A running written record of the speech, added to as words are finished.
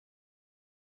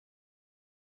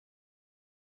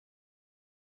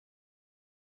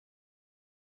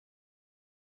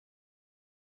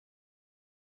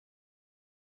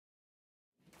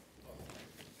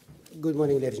Good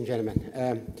morning, ladies and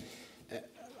gentlemen.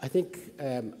 I think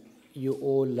you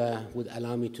all would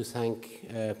allow me to thank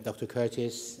Dr.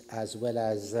 Curtis as well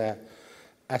as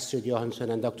Astrid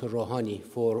Johansson and Dr. Rohani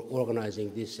for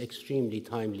organizing this extremely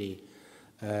timely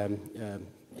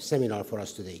seminar for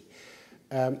us today.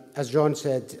 As John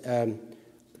said,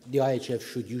 the IHF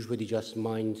should usually just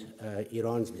mind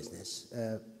Iran's business,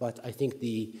 but I think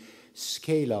the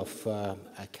scale of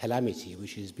calamity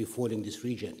which is befalling this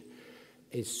region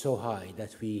is so high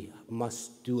that we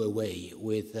must do away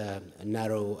with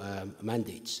narrow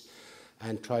mandates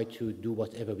and try to do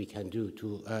whatever we can do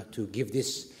to give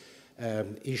this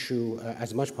issue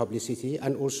as much publicity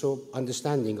and also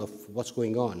understanding of what's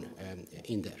going on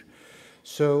in there.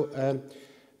 So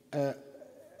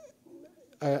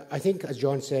I think, as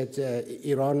John said,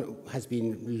 Iran has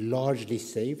been largely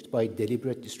saved by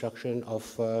deliberate destruction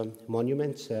of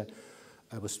monuments.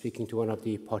 I was speaking to one of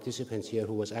the participants here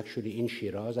who was actually in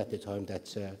Shiraz at the time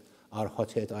that our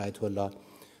hothead Ayatollah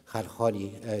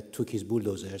Khalkhali took his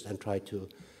bulldozers and tried to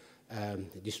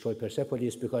destroy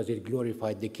Persepolis because it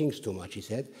glorified the kings too much, he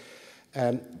said.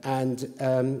 It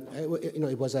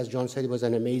was, as John said, it was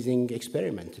an amazing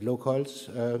experiment. Locals,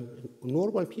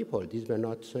 normal people, these were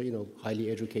not,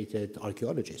 highly educated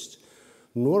archaeologists.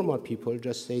 Normal people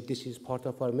just say, this is part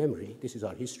of our memory, this is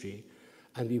our history,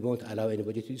 and we won't allow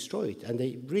anybody to destroy it. And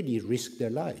they really risked their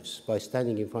lives by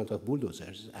standing in front of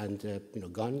bulldozers and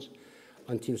guns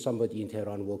until somebody in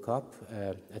Tehran woke up.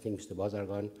 I think Mr.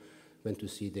 Bazargan went to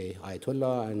see the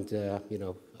Ayatollah, and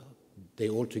they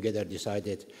all together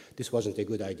decided this wasn't a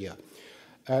good idea.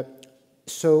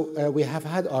 So we have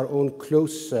had our own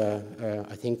close,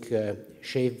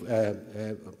 shave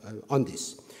on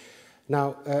this.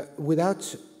 Now,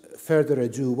 without further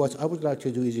ado, what I would like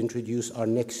to do is introduce our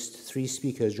next three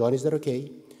speakers. John, is that okay?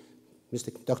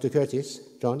 Dr. Curtis,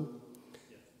 John?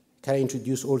 Can I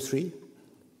introduce all three?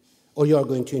 Or you are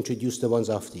going to introduce the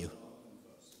ones after you?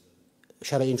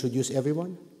 Shall I introduce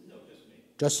everyone? No, just me.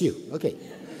 Just you, okay.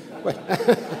 Well,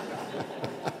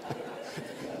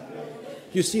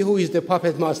 you see who is the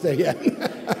puppet master here.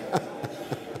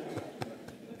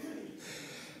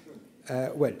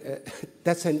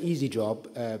 That's an easy job.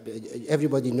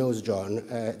 Everybody knows John.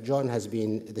 John has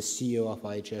been the CEO of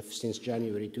IHF since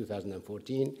January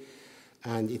 2014,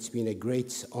 and it's been a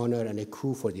great honor and a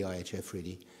coup for the IHF,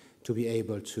 really, to be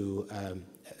able to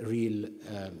reel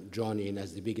John in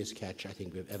as the biggest catch I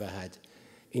think we've ever had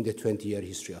in the 20-year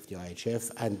history of the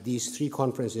IHF. And these three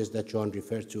conferences that John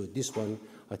referred to, this one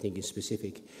I think in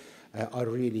specific, are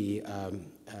really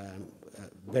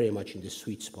very much in the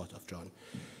sweet spot of John.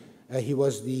 He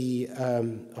was the,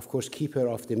 of course, keeper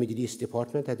of the Middle East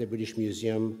Department at the British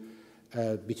Museum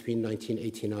between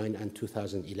 1989 and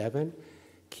 2011,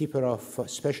 keeper of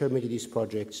Special Middle East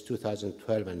Projects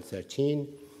 2012 and 13,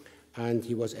 and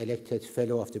he was elected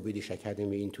Fellow of the British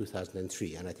Academy in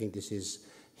 2003. And I think this is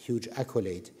a huge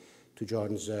accolade to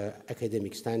John's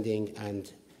academic standing,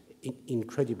 and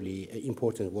incredibly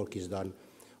important work is done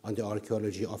on the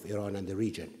archaeology of Iran and the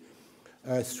region.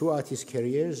 Throughout his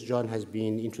careers, John has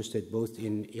been interested both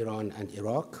in Iran and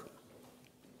Iraq,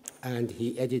 and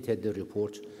he edited the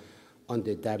report on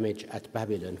the damage at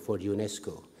Babylon for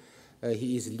UNESCO.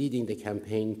 He is leading the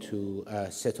campaign to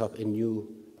set up a new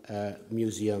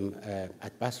museum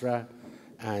at Basra,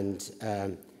 and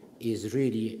is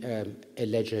really a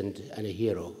legend and a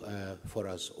hero for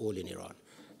us all in Iran.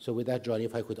 So with that, John,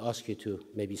 if I could ask you to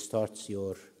maybe start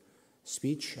your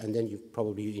speech, and then you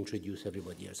probably introduce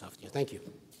everybody else after you. Thank you.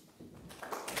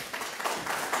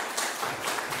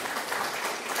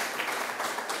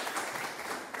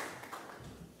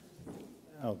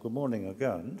 Good morning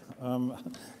again.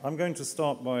 I'm going to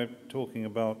start by talking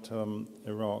about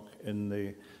Iraq in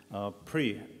the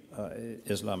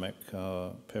pre-Islamic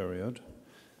period.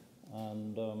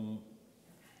 And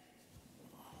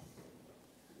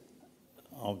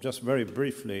I'll just very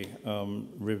briefly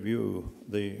review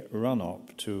the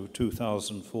run-up to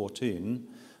 2014.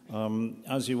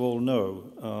 As you all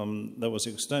know, there was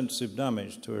extensive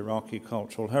damage to Iraqi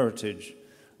cultural heritage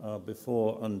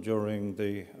before and during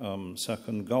the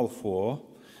Second Gulf War.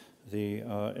 The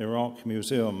Iraq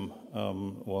Museum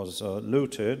was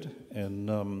looted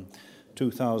in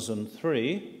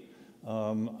 2003.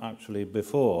 Actually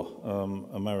before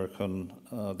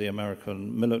the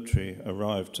American military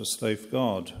arrived to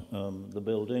safeguard the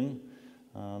building,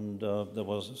 and there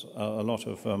was a lot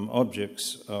of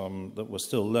objects that were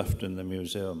still left in the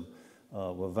museum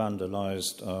were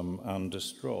vandalized and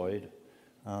destroyed,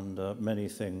 and many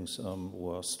things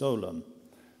were stolen.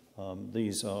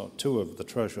 These are two of the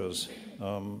treasures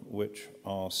which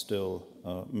are still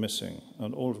missing,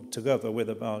 and altogether with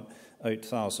about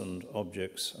 8,000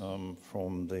 objects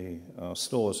from the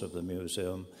stores of the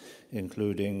museum,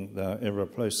 including the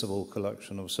irreplaceable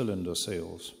collection of cylinder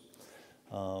seals.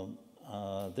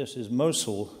 This is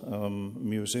Mosul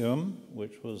Museum,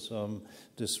 which was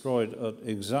destroyed at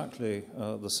exactly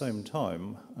the same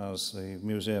time as the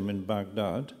museum in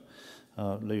Baghdad,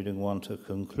 leading one to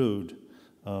conclude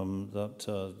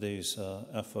that these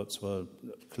efforts were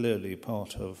clearly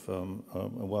part of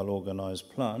a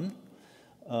well-organized plan.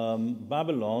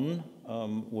 Babylon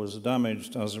was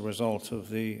damaged as a result of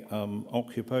the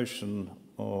occupation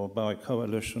by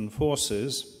coalition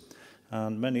forces,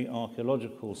 and many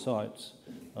archaeological sites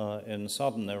in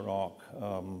southern Iraq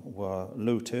were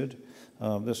looted.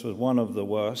 This was one of the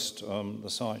worst, the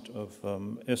site of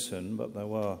Isin, but there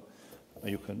were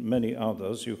many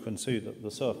others. You can see that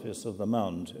the surface of the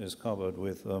mound is covered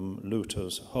with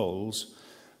looters' holes,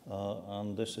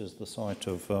 and this is the site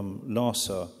of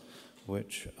Lhasa,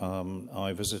 which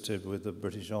I visited with the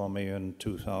British Army in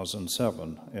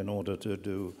 2007 in order to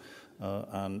do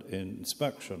an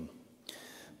inspection.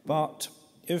 But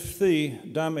if the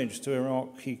damage to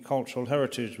Iraqi cultural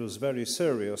heritage was very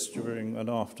serious during and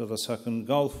after the Second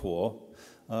Gulf War,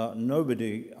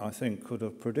 nobody, I think, could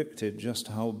have predicted just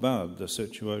how bad the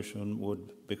situation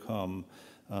would become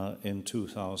in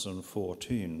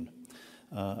 2014.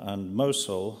 And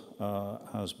Mosul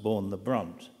has borne the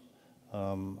brunt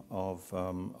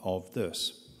of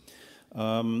this.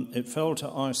 It fell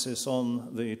to ISIS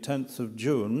on the 10th of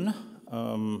June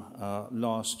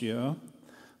last year,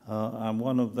 and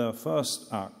one of their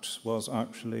first acts was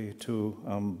actually to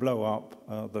blow up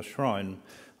the shrine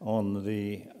on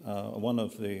the one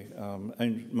of the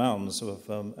mounds of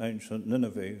ancient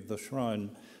Nineveh, the shrine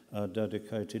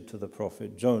dedicated to the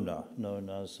prophet Jonah, known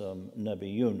as Nebi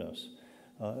Yunus.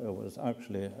 It was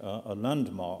actually a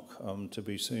landmark to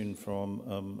be seen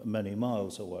from many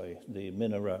miles away, the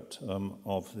minaret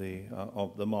of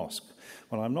the mosque.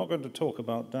 Well, I'm not going to talk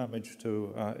about damage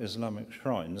to Islamic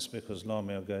shrines because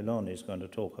Lamia Gailani is going to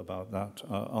talk about that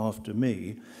after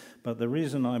me. But the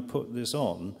reason I put this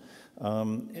on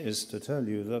is to tell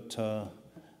you that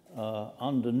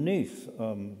underneath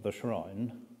the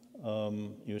shrine,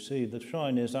 you see the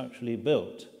shrine is actually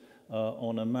built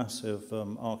on a massive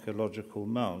archaeological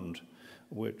mound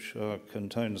which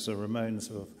contains the remains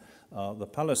of the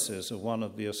palaces of one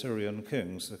of the Assyrian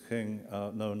kings, the king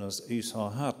known as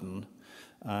Esarhaddon,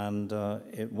 and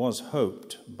it was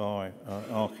hoped by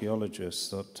archaeologists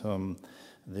that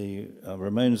the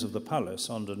remains of the palace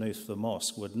underneath the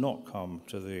mosque would not come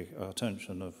to the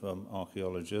attention of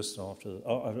archaeologists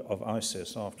of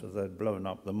ISIS after they'd blown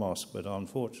up the mosque, but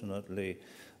unfortunately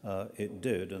it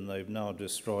did, and they've now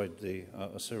destroyed the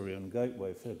Assyrian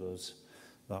gateway figures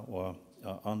that were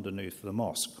underneath the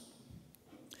mosque.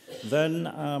 Then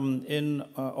in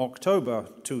October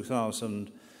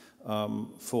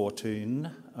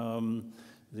 2014,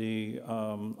 the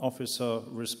officer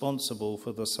responsible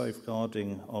for the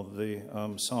safeguarding of the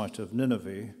site of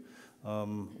Nineveh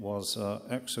was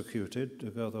executed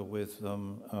together with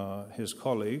his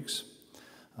colleagues,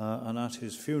 and at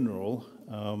his funeral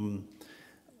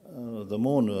the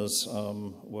mourners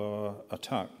were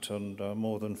attacked and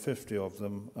more than 50 of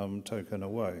them taken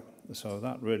away. So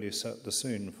that really set the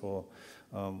scene for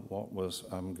what was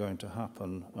going to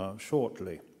happen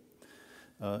shortly.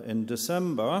 In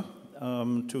December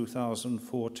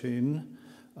 2014,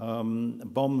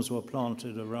 bombs were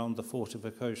planted around the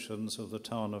fortifications of the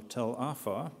town of Tel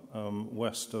Afar,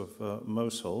 west of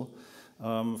Mosul,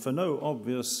 for no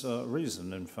obvious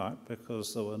reason, in fact,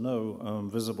 because there were no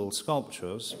visible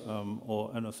sculptures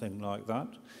or anything like that.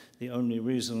 The only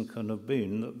reason can have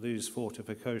been that these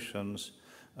fortifications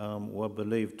were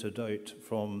believed to date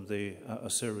from the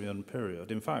Assyrian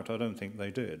period. In fact, I don't think they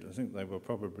did. I think they were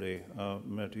probably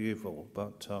medieval,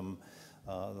 but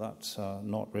that's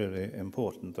not really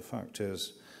important. The fact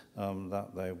is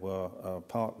that they were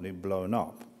partly blown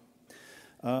up.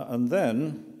 And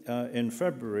then, in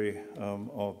February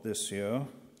of this year,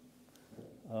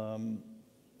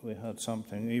 we had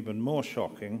something even more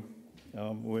shocking,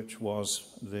 which was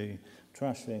the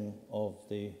trashing of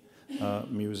the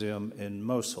museum in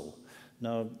Mosul.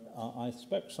 Now, I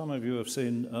expect some of you have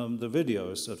seen the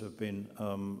videos that have been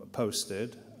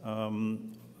posted.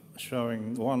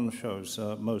 One shows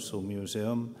Mosul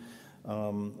Museum,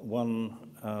 one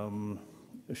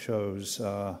shows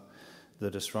the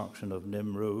destruction of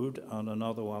Nimrud, and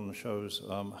another one shows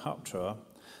Hatra.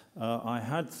 I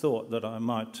had thought that I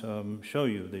might show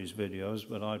you these videos,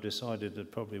 but I decided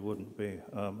it probably wouldn't be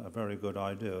a very good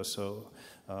idea, so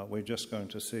we're just going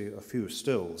to see a few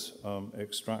stills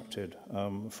extracted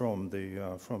from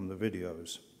the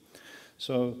videos.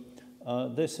 So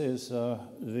this is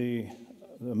the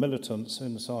militants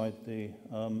inside the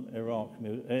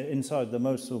inside the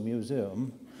Mosul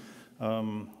Museum,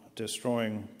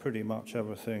 destroying pretty much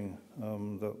everything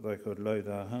that they could lay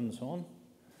their hands on.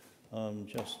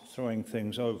 Just throwing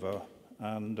things over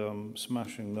and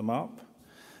smashing them up.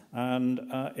 And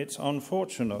it's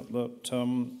unfortunate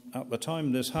that at the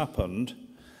time this happened,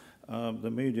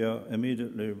 the media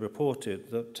immediately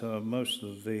reported that most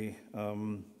of the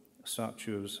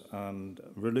statues and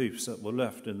reliefs that were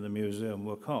left in the museum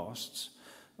were casts.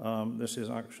 This is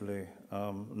actually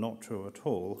not true at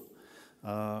all.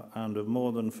 And of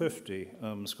more than 50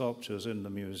 sculptures in the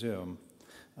museum,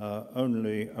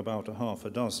 only about a half a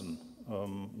dozen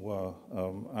were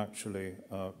actually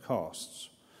casts.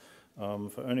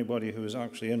 For anybody who is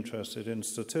actually interested in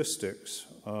statistics,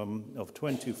 of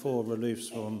 24 reliefs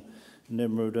from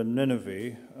Nimrud and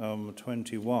Nineveh,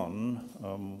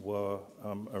 21 were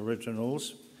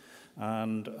originals,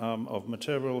 and of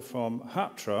material from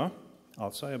Hatra,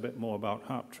 I'll say a bit more about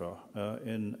Hatra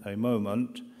in a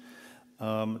moment,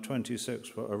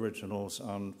 26 were originals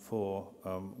and 4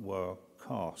 were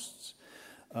casts.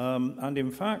 And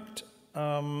in fact,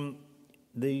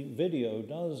 the video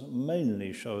does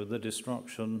mainly show the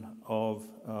destruction of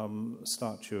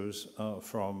statues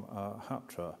from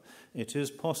Hatra. It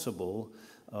is possible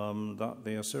that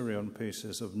the Assyrian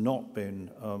pieces have not been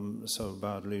so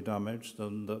badly damaged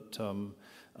and that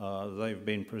they've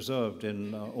been preserved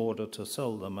in order to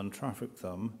sell them and traffic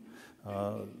them,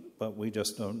 but we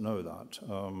just don't know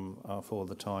that for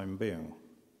the time being.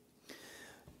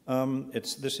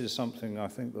 This is something I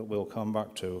think that we'll come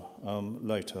back to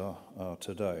later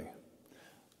today.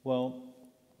 Well,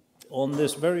 on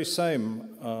this very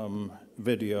same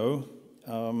video,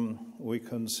 we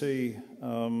can see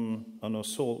an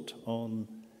assault on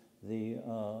the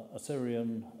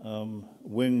Assyrian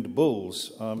winged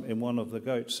bulls in one of the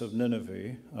gates of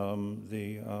Nineveh,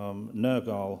 the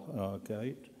Nergal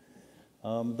gate.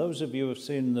 Those of you who have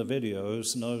seen the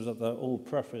videos know that they're all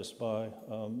prefaced by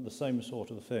the same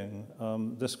sort of thing.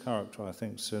 This character, I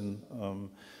think, is in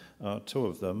 2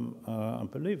 of them. I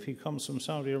believe he comes from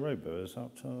Saudi Arabia. Is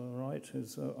that right?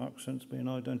 His accent's been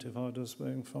identified as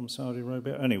being from Saudi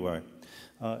Arabia. Anyway,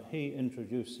 he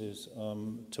introduces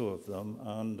 2 of them,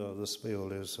 and the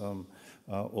spiel is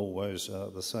always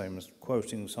the same, as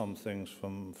quoting some things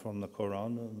from the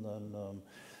Quran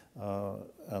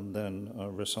and then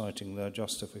reciting their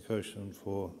justification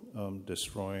for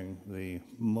destroying the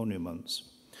monuments.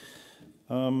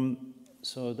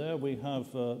 So there we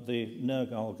have the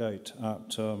Nergal Gate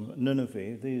at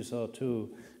Nineveh. These are 2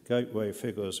 gateway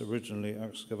figures originally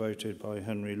excavated by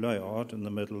Henry Layard in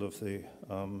the middle of the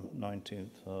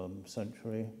 19th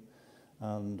century,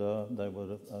 and they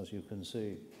were, as you can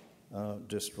see,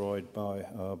 destroyed by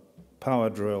power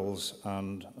drills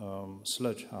and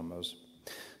sledgehammers.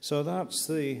 So that's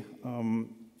the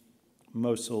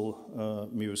Mosul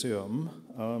Museum.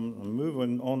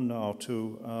 Moving on now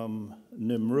to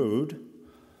Nimrud,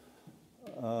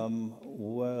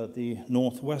 where the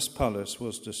Northwest Palace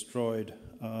was destroyed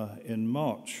in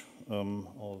March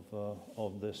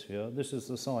of this year. This is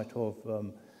the site of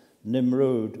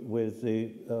Nimrud with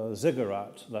the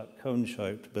ziggurat, that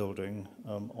cone-shaped building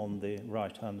on the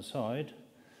right-hand side.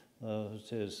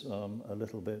 It is a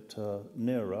little bit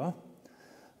nearer.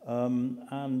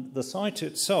 And the site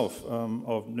itself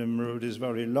of Nimrud is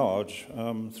very large,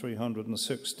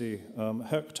 360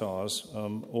 hectares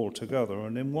altogether.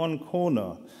 And in one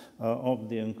corner of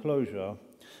the enclosure,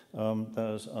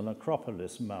 there's an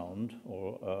Acropolis mound,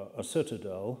 or a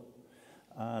citadel.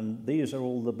 And these are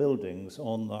all the buildings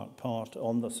on that part,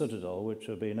 on the citadel, which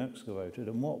have been excavated.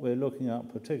 And what we're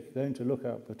going to look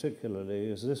at particularly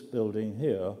is this building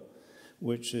here,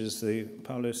 which is the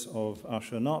Palace of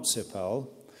Ashurnasirpal,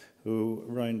 who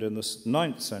reigned in the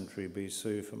 9th century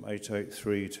BC from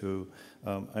 883 to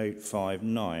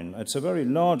 859. It's a very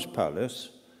large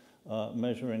palace,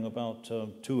 measuring about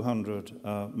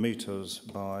 200 meters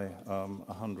by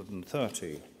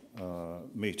 130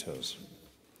 meters.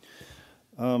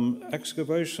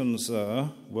 Excavations there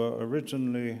were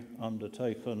originally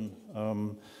undertaken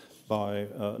by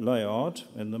Layard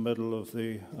in the middle of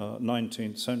the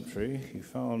 19th century. He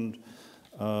found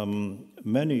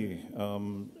many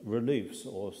reliefs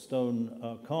or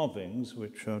stone carvings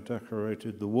which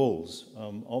decorated the walls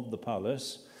of the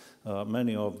palace,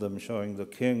 many of them showing the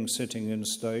king sitting in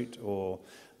state or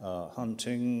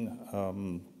hunting,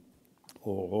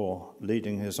 or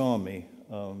leading his army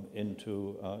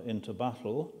into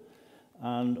battle.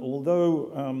 And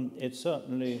although it's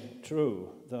certainly true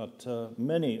that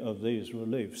many of these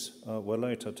reliefs were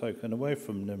later taken away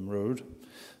from Nimrud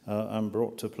and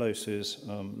brought to places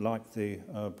like the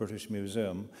British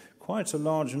Museum, quite a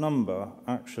large number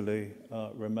actually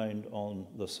remained on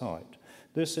the site.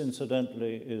 This,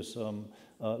 incidentally, is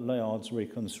Layard's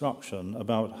reconstruction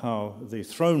about how the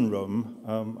throne room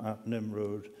at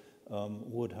Nimrud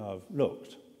would have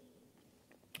looked.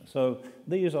 So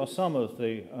these are some of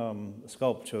the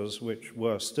sculptures which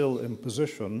were still in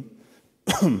position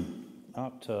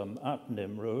at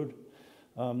Nimrud.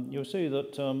 You'll see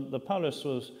that the palace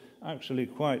was actually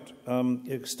quite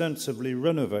extensively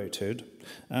renovated,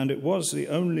 and it was the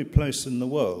only place in the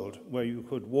world where you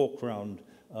could walk around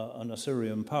an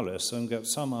Assyrian palace and get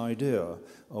some idea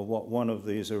of what one of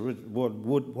these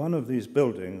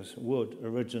buildings would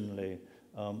originally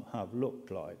have looked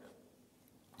like.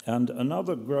 And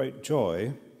another great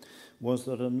joy was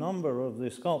that a number of the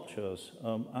sculptures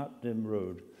at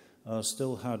Nimrud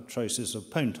still had traces of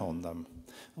paint on them.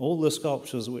 All the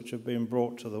sculptures which have been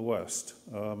brought to the West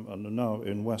and are now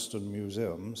in Western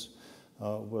museums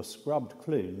were scrubbed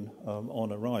clean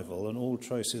on arrival, and all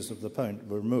traces of the paint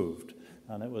were removed.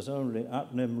 And it was only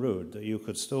at Nimrud that you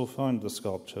could still find the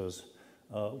sculptures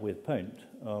with paint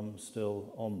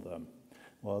still on them.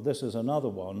 Well, this is another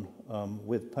one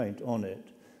with paint on it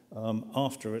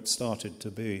after it started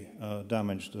to be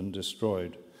damaged and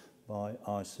destroyed by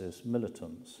ISIS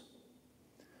militants.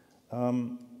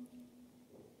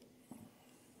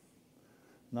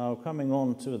 Now, coming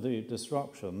on to the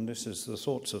destruction, this is the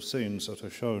sorts of scenes that are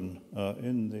shown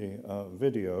in the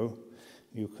video.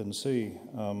 You can see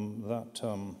that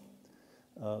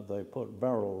they put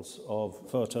barrels of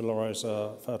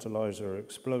fertilizer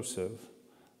explosive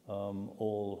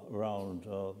all around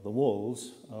the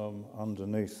walls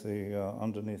underneath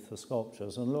the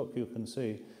sculptures. And look, you can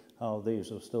see how these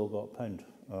have still got paint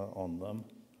on them.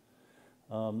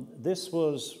 This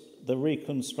was the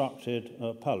reconstructed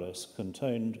palace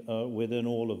contained within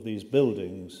all of these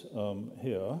buildings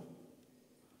here.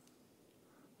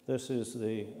 This is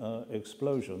the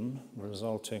explosion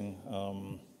resulting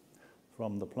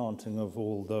from the planting of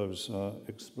all those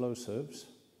explosives.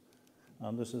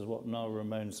 And this is what now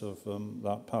remains of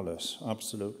that palace.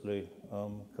 Absolutely,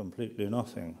 completely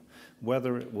nothing.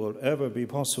 Whether it will ever be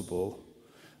possible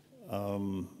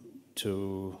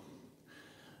to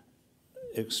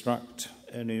extract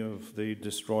any of the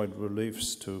destroyed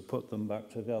reliefs, to put them back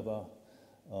together,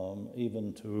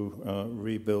 even to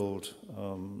rebuild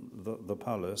the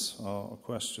palace, are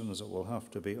questions that will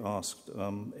have to be asked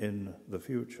in the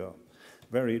future.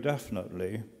 Very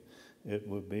definitely, it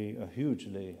would be a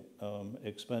hugely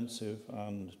expensive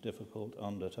and difficult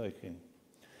undertaking.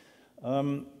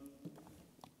 I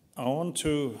want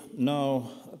to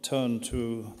now turn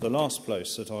to the last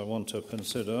place that I want to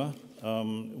consider,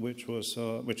 which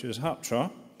is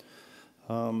Hatra.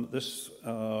 This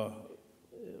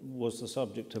was the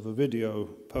subject of a video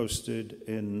posted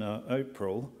in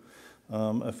April.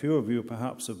 A few of you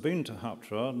perhaps have been to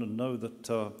Hatra and know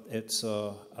that it's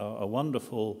a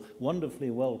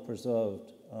wonderfully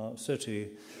well-preserved city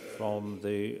from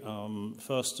the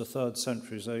 1st to 3rd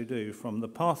centuries AD, from the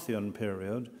Parthian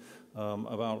period,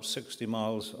 about 60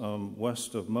 miles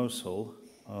west of Mosul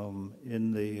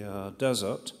in the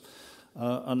desert.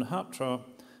 And Hatra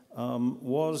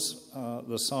was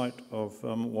the site of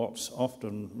what's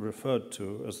often referred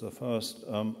to as the first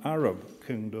Arab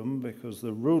kingdom, because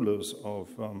the rulers of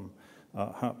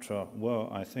Hatra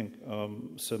were, I think,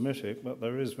 Semitic, but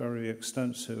there is very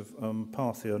extensive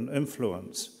Parthian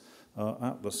influence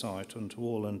at the site, and to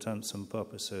all intents and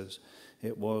purposes,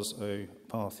 it was a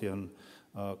Parthian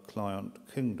client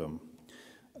kingdom.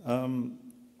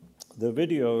 The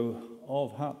video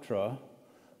of Hatra,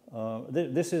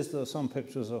 this is some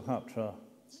pictures of Hatra.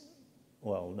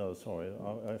 Well, no, sorry,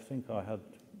 I think I had,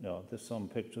 there's some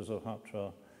pictures of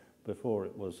Hatra before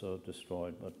it was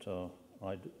destroyed, but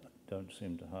I don't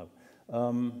seem to have.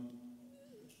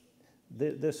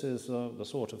 This is the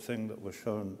sort of thing that was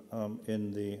shown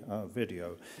in the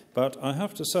video. But I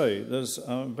have to say, there's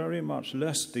very much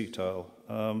less detail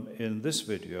in this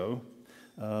video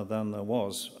than there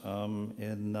was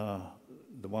in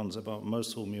the ones about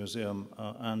Mosul Museum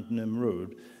and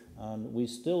Nimrud. And we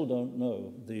still don't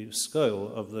know the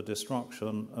scale of the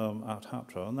destruction at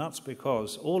Hatra. And that's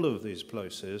because all of these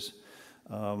places,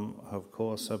 of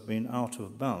course, have been out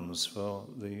of bounds for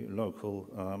the local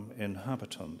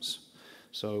inhabitants.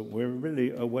 So we're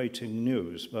really awaiting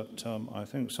news, but I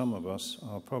think some of us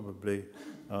are probably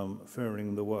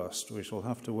fearing the worst. We shall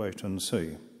have to wait and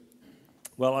see.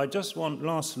 Well, I just want,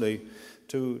 lastly,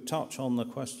 to touch on the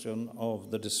question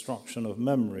of the destruction of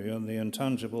memory and the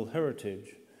intangible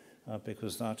heritage,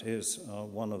 because that is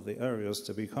one of the areas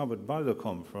to be covered by the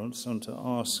conference, and to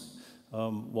ask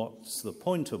what's the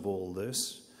point of all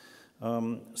this.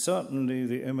 Certainly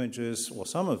the images, or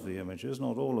some of the images,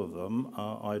 not all of them,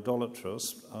 are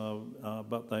idolatrous,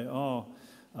 but they are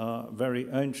very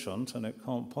ancient, and it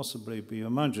can't possibly be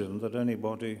imagined that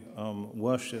anybody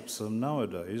worships them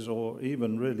nowadays or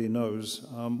even really knows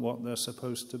what they're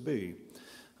supposed to be.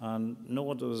 And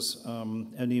nor does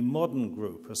any modern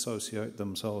group associate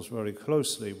themselves very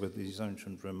closely with these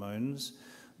ancient remains.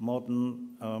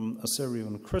 Modern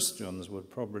Assyrian Christians would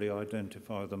probably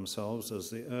identify themselves as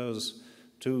the heirs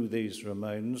to these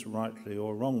remains, rightly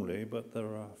or wrongly, but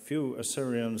there are few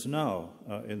Assyrians now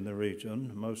in the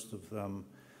region, most of them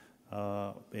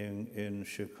being in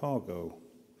Chicago,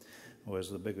 where's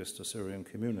the biggest Assyrian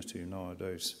community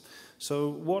nowadays. So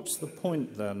what's the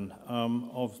point then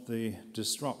of the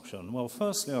destruction? Well,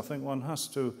 firstly, I think one has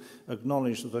to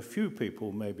acknowledge that a few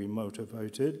people may be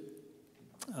motivated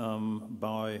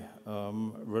by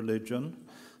religion.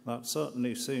 That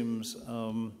certainly seems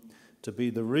to be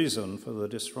the reason for the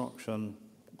destruction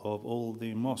of all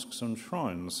the mosques and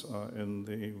shrines in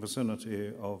the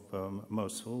vicinity of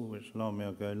Mosul, which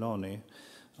Lamia Gailani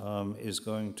is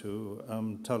going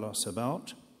to tell us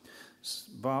about.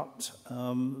 But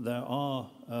there are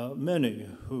many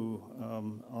who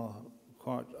are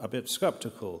quite a bit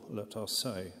skeptical, let us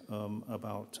say,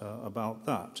 about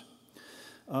that.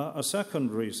 A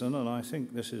second reason, and I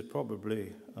think this is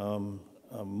probably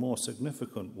a more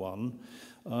significant one,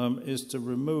 is to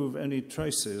remove any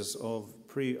traces of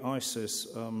pre-ISIS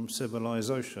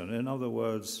civilization. In other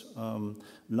words,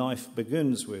 life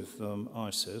begins with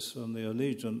ISIS, and the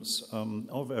allegiance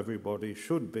of everybody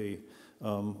should be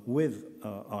with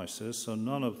ISIS, and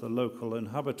none of the local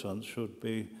inhabitants should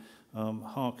be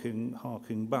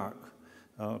harking back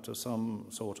to some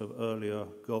sort of earlier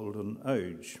golden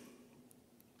age.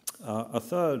 A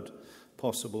third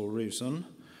possible reason,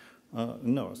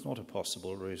 no, it's not a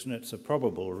possible reason, it's a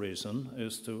probable reason,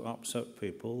 is to upset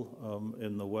people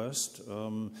in the West.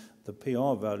 The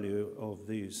PR value of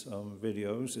these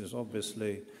videos is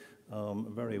obviously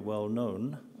very well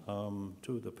known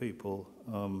to the people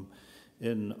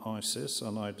in ISIS,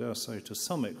 and I dare say to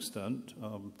some extent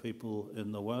people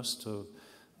in the West have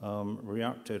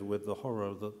reacted with the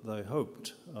horror that they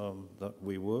hoped that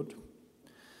we would.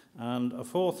 And a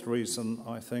fourth reason,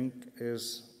 I think,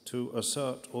 is to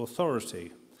assert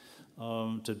authority,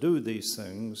 to do these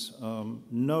things,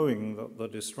 knowing that the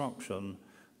destruction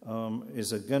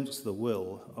is against the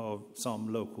will of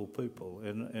some local people.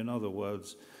 In other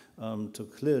words, to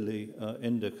clearly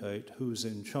indicate who's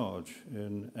in charge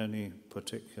in any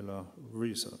particular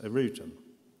region.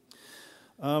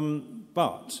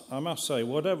 But I must say,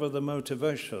 whatever the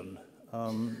motivation,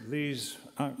 these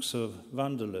acts of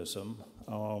vandalism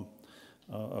are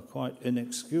a quite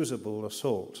inexcusable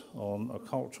assault on a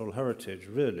cultural heritage,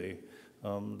 really,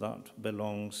 that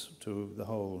belongs to the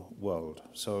whole world.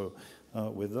 So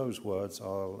with those words,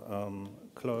 I'll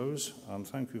close, and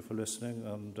thank you for listening,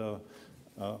 and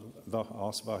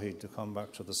ask Vahid to come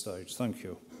back to the stage. Thank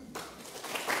you.